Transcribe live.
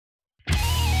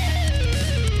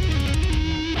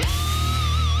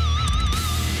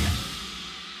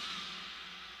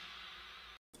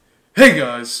Hey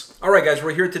guys! Alright guys,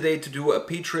 we're here today to do a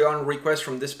Patreon request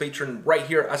from this patron right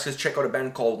here. Asked us to check out a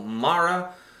band called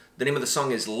MΑRA. The name of the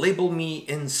song is Label Me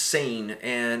Insane,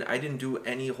 and I didn't do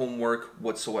any homework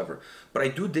whatsoever. But I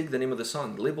do dig the name of the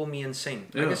song, Label Me Insane.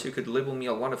 Yeah. I guess you could label me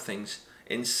a lot of things.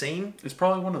 Insane? It's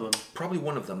probably one of them. Probably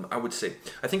one of them, I would say.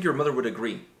 I think your mother would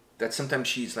agree that sometimes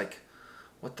she's like,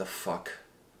 what the fuck?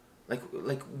 Like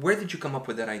where did you come up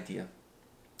with that idea?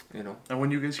 You know? And when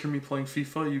you guys hear me playing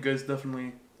FIFA, you guys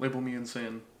definitely label me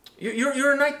insane.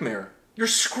 You're a nightmare. You're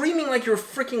screaming like your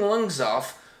freaking lungs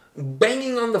off,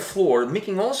 banging on the floor,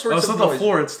 making all sorts of noise. It's not the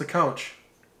floor, it's the couch.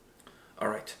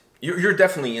 Alright. You're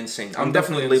definitely insane. I'm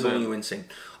definitely labeling you insane.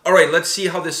 Alright, let's see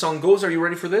how this song goes. Are you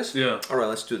ready for this? Yeah. Alright,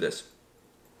 let's do this.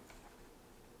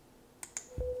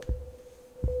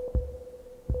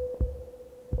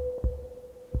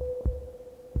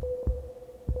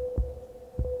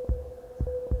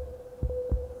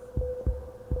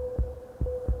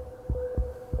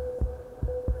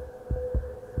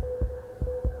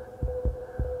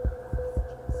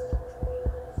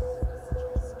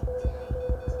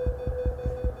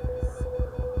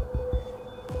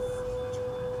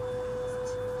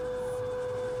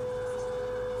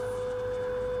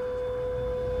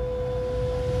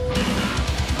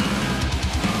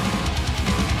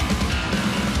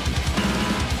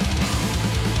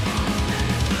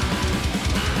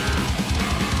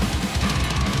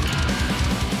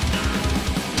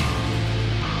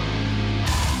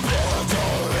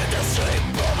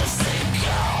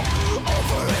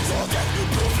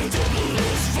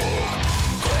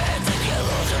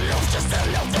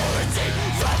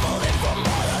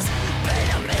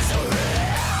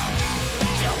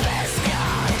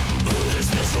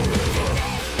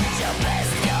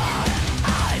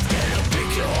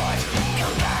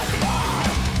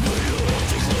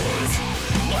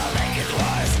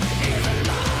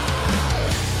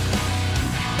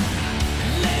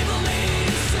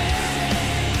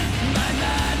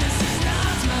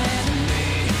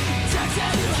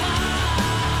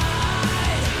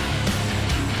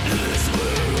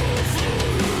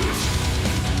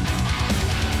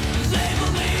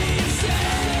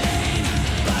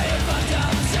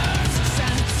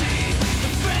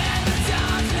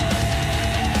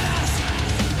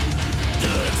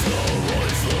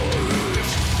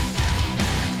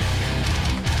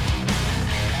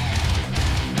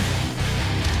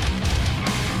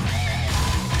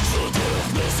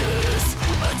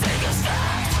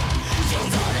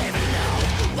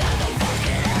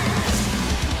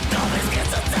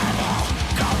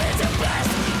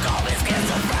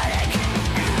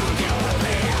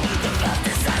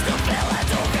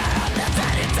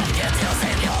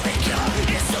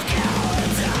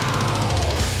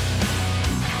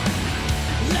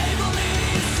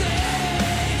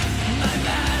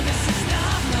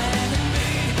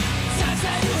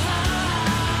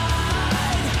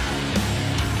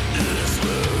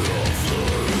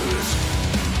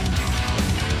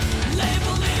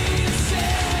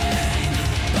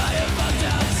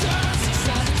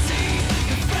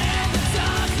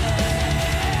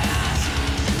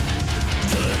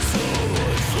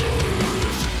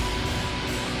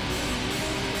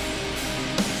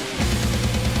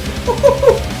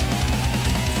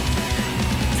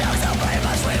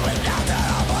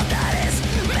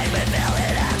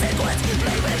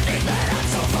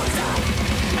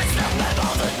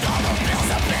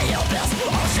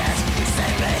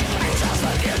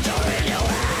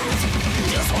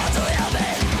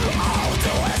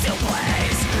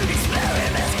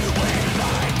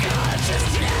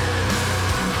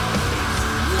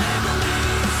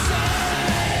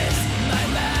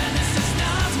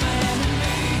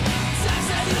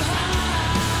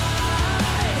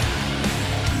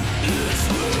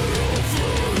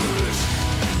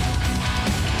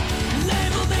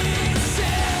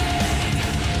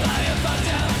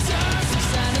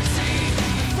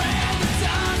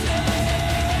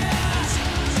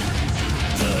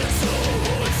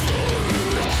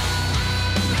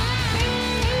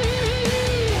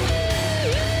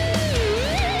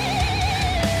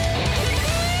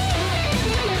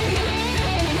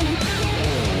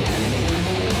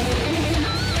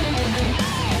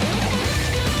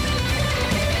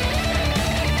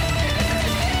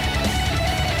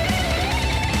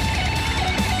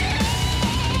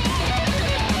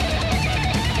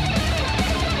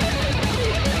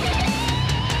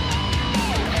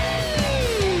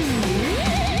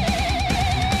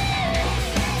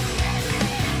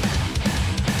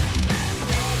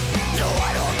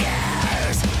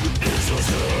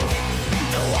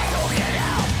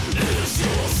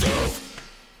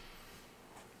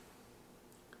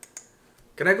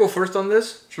 Can I go first on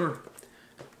this? Sure.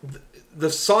 The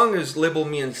song is Label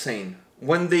Me Insane.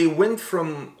 When they went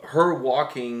from her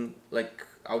walking like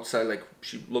outside, like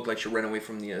she looked like she ran away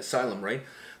from the asylum, right?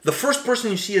 The first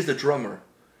person you see is the drummer.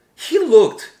 He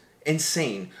looked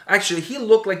insane. Actually, he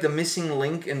looked like the missing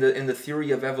link in the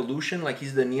theory of evolution. Like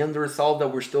he's the Neanderthal that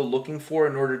we're still looking for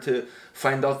in order to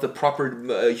find out the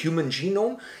proper human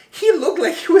genome. He looked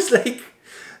like he was like,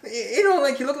 you know,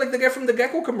 like he looked like the guy from the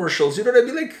Gecko commercials. You know what I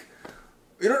mean? Like,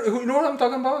 you know what I'm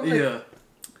talking about? Like, yeah.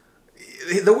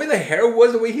 The way the hair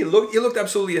was, the way he looked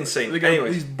absolutely insane.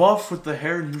 Anyways, he's buff with the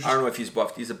hair. And I don't know if he's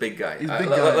buffed. He's a big guy. He's a big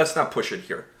guy. Let's not push it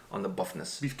here on the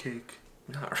buffness. Beefcake.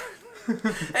 All right.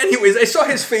 Anyways, I saw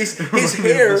his face. His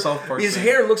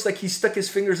hair looks like he stuck his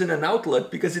fingers in an outlet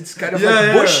because it's kind of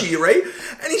bushy, right?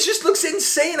 And he just looks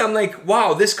insane. I'm like,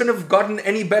 wow, this couldn't have gotten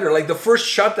any better. Like the first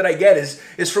shot that I get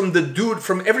is from the dude,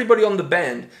 from everybody on the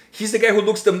band. He's the guy who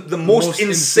looks the most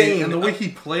insane. And the way he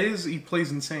plays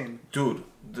insane. Dude,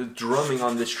 the drumming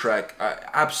on this track,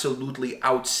 absolutely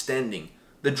outstanding.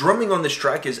 The drumming on this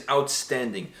track is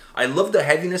outstanding. I love the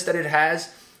heaviness that it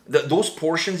has. Those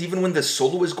portions, even when the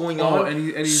solo is going on, and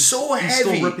he's so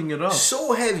heavy, still ripping it up.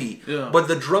 So heavy. Yeah. But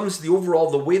the drums, the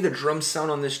way the drums sound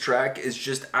on this track is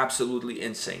just absolutely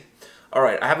insane. All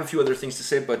right, I have a few other things to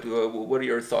say, but what are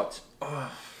your thoughts?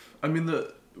 I mean,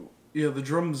 the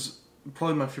drums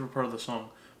probably my favorite part of the song,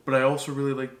 but I also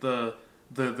really like the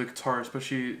guitar,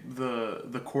 especially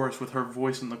the chorus with her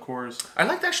voice in the chorus. I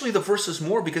liked actually the verses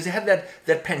more because they had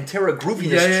that Pantera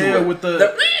grooviness to it. With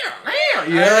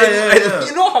you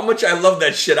know how much I love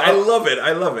that shit. I love it.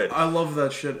 I love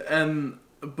that shit. And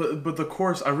but the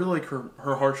chorus, I really like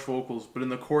her harsh vocals. But in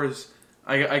the chorus,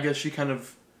 I guess she kind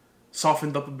of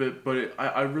softened up a bit. But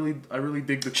I really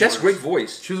dig the chorus. She has a great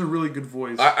voice. She has a really good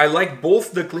voice. I like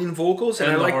both the clean vocals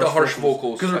and I like the harsh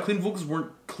vocals. Because her clean vocals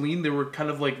weren't clean. They were kind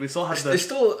of like, they still had They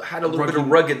still had a little bit of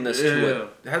ruggedness to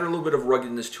it. They had a little bit of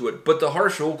ruggedness to it. But the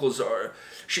harsh vocals are...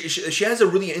 She has a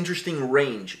really interesting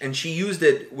range, and she used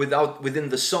it within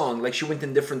the song. Like she went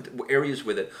in different areas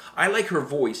with it. I like her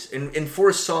voice, and for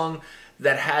a song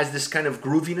that has this kind of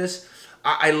grooviness,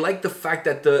 I like the fact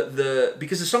that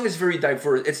because the song is very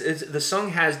diverse. The song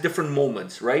has different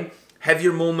moments, right?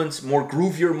 Heavier moments, more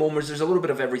groovier moments. There's a little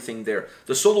bit of everything there.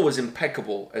 The solo was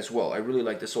impeccable as well. I really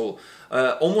like the solo.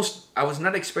 I was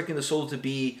not expecting the solo to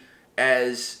be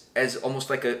as almost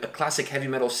like a classic heavy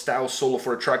metal style solo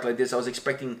for a track like this. I was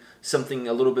expecting something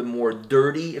a little bit more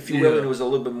dirty, if you will, and it was a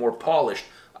little bit more polished.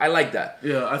 I like that.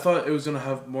 Yeah, I thought it was gonna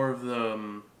have more of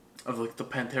the like the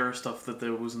Pantera stuff that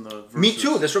there was in the verses. Me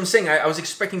too. That's what I'm saying. I was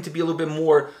expecting to be a little bit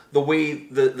more the way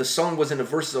the song was in the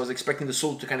verses. I was expecting the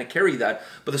solo to kind of carry that,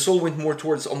 but the solo went more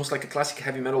towards almost like a classic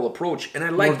heavy metal approach, and I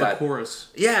like that. The chorus.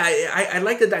 Yeah, I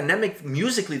like the dynamic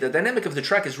musically. The dynamic of the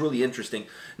track is really interesting.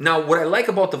 Now, what I like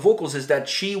about the vocals is that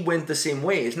she went the same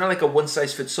way. It's not like a one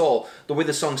size fits all. The way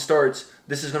the song starts,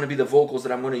 this is going to be the vocals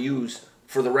that I'm going to use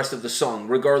for the rest of the song,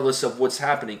 regardless of what's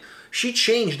happening. She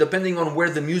changed depending on where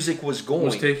the music was going.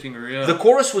 Was taking her, yeah. The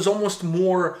chorus was almost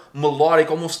more melodic,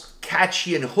 almost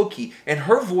catchy and hooky, and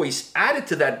her voice added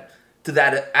to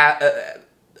that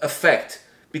effect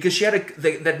because she had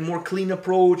that more clean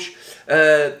approach.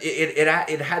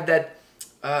 It had that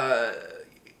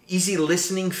easy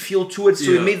listening feel to it,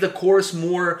 so it made the chorus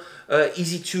more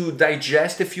easy to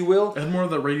digest, if you will. And more of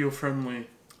the radio friendly.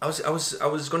 I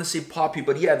was gonna say poppy,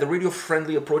 but yeah, the radio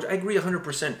friendly approach. I agree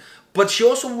 100%. But she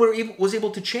also was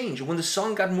able to change when the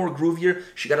song got more groovier.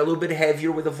 She got a little bit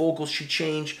heavier with the vocals. She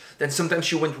changed. Then sometimes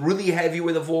she went really heavy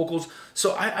with the vocals.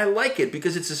 So I like it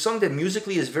because it's a song that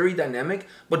musically is very dynamic,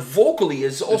 but vocally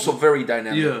is also very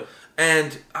dynamic. Yeah.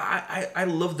 And I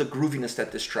love the grooviness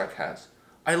that this track has.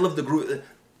 I love the groove.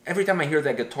 Every time I hear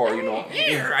that guitar, you know,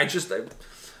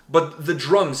 but the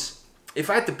drums. If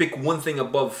I had to pick one thing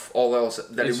above all else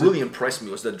that it really impressed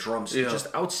me was the drums. Yeah. Just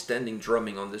outstanding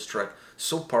drumming on this track.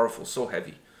 So powerful, so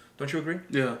heavy. Don't you agree?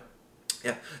 Yeah.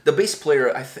 Yeah. The bass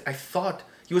player, I thought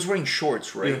he was wearing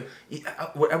shorts, right?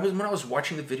 Yeah. When I was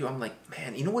watching the video, I'm like,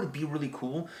 man, you know what would be really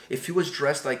cool if he was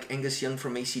dressed like Angus Young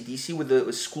from AC/DC with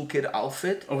a school kid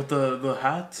outfit. Oh, with the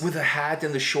hat. With the hat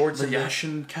and the shorts, the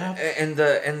Yashin cap, and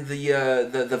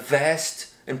the vest.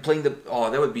 And playing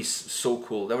that would be so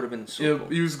cool. That would have been so cool.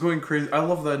 He was going crazy. I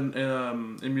love that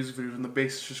in music videos when the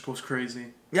bass just goes crazy.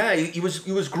 Yeah, he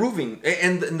was grooving,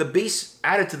 and the bass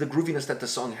added to the grooviness that the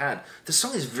song had. The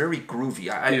song is very groovy.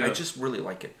 I just really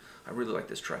like it. I really like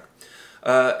this track,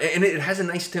 and it has a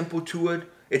nice tempo to it.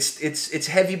 It's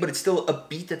heavy, but it's still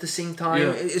upbeat at the same time.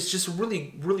 Yeah. It's just a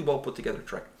really well put together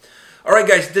track. All right,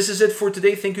 guys, this is it for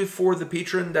today. Thank you for the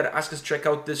patron that asked us to check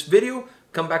out this video.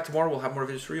 Come back tomorrow. We'll have more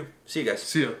videos for you. See you guys.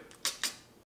 See ya.